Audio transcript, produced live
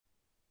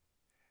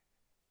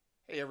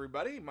Hey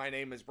everybody, my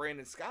name is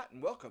Brandon Scott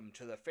and welcome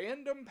to the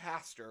Fandom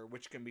Pastor,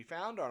 which can be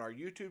found on our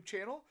YouTube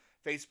channel,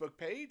 Facebook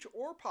page,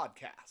 or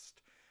podcast.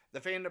 The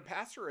Fandom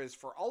Pastor is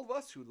for all of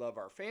us who love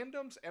our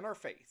fandoms and our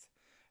faith.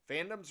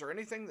 Fandoms are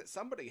anything that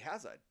somebody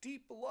has a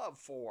deep love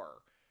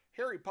for.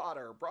 Harry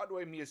Potter,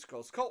 Broadway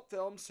musicals, cult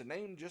films, to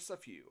name just a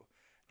few.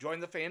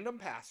 Join the Fandom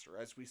Pastor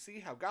as we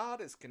see how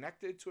God is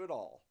connected to it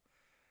all.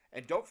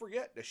 And don't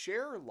forget to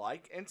share,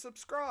 like, and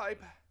subscribe.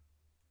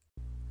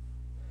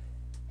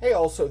 Hey,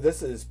 also,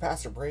 this is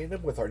Pastor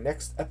Brandon with our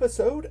next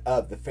episode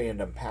of the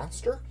Fandom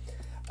Pastor.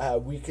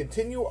 We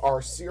continue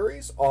our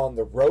series on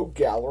the Rogue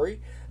Gallery,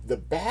 the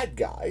bad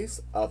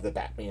guys of the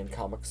Batman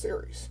comic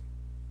series.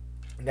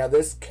 Now,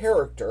 this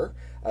character,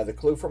 the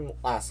clue from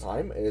last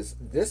time is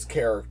this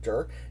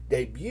character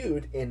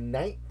debuted in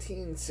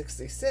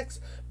 1966,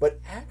 but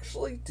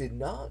actually did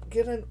not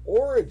get an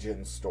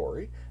origin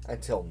story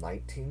until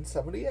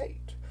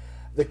 1978.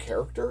 The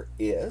character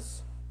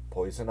is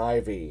Poison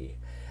Ivy.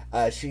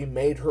 She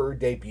made her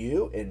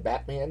debut in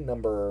Batman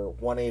number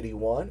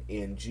 181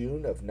 in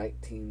June of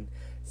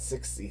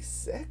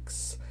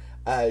 1966.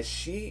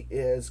 She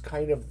is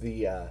kind of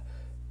the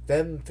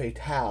femme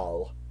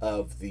fatale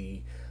of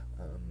the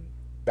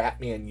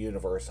Batman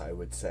universe, I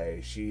would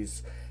say.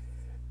 She's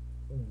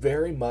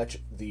very much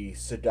the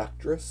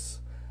seductress,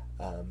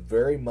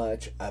 very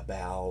much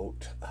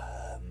about,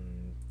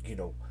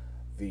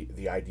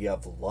 the idea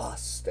of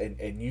lust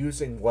and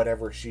using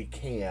whatever she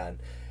can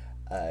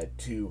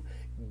to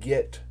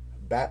get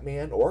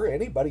Batman or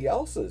anybody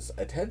else's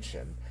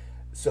attention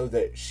so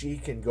that she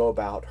can go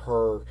about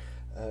her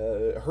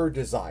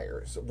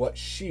desires, what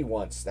she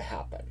wants to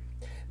happen.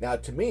 Now,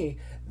 to me,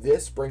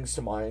 this brings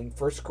to mind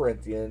 1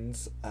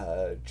 Corinthians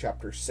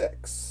chapter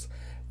 6.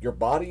 Your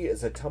body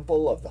is a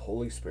temple of the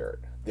Holy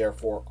Spirit.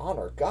 Therefore,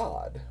 honor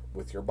God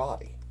with your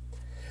body.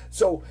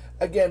 So,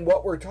 again,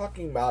 what we're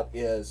talking about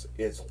is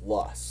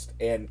lust.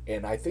 And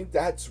I think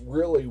that's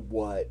really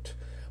what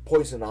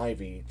Poison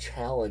Ivy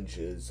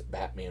challenges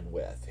Batman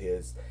with,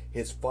 his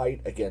fight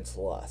against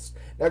lust.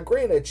 Now,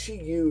 granted, she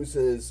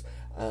uses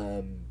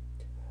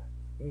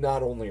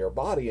not only her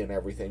body and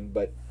everything,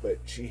 but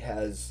she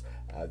has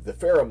the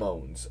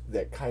pheromones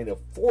that kind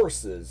of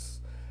forces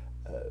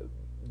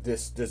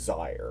this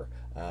desire.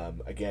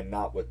 Again,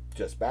 not with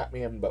just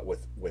Batman, but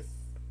with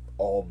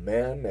all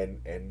men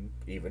and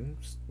even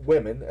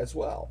women as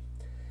well.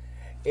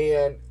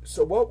 And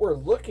so what we're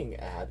looking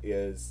at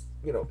is,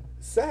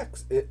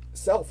 sex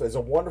itself is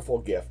a wonderful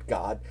gift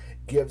God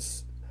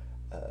gives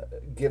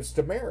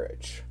to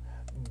marriage,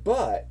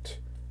 but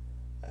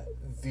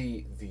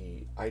the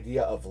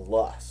idea of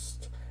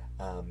lust,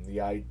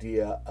 the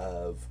idea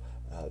of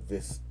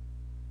this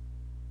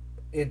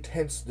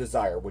intense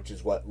desire, which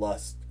is what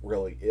lust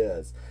really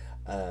is.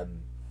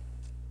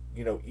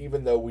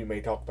 Even though we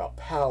may talk about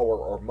power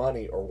or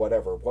money or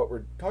whatever, what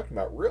we're talking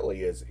about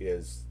really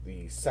is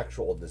the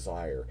sexual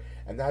desire.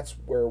 And that's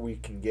where we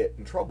can get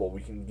in trouble.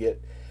 We can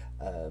get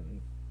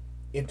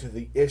into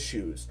the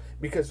issues.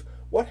 Because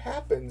what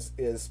happens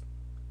is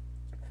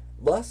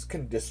lust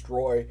can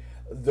destroy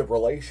the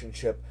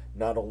relationship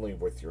not only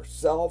with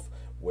yourself,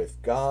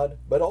 with God,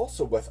 but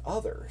also with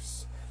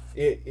others.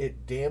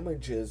 It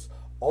damages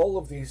all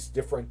of these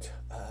different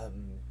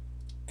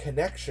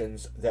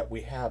connections that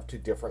we have to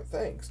different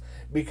things,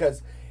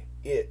 because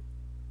it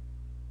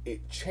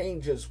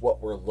changes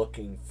what we're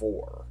looking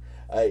for.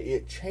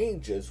 It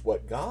changes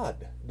what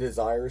God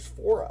desires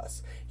for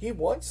us. He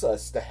wants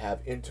us to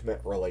have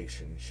intimate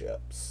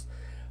relationships,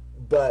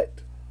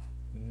 but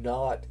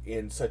not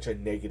in such a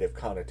negative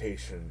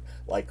connotation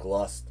like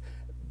lust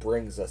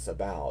brings us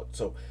about.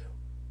 So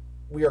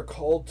we are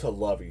called to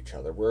love each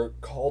other. We're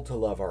called to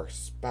love our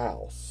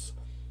spouse,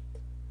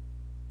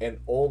 and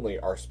only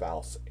our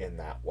spouse in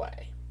that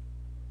way.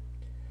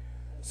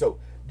 So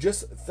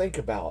just think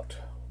about,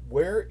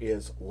 where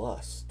is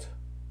lust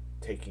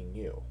taking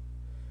you?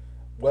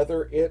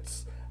 Whether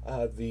it's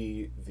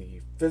the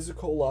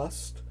physical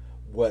lust,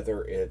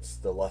 whether it's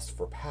the lust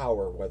for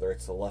power, whether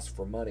it's the lust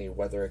for money,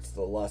 whether it's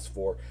the lust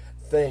for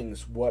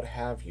things, what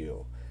have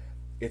you.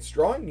 It's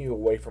drawing you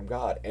away from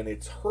God, and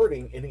it's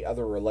hurting any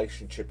other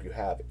relationship you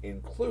have,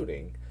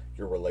 including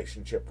your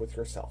relationship with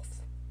yourself.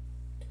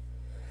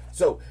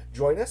 So,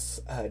 join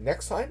us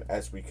next time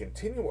as we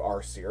continue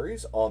our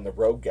series on the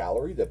Rogue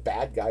Gallery, the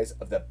bad guys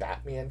of the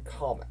Batman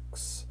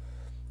comics.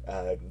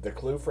 The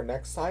clue for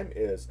next time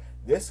is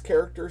this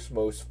character's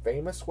most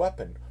famous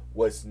weapon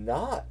was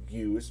not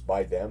used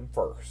by them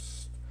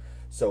first.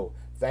 So,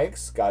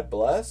 thanks, God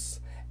bless,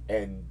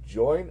 and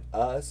join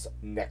us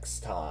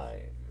next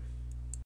time.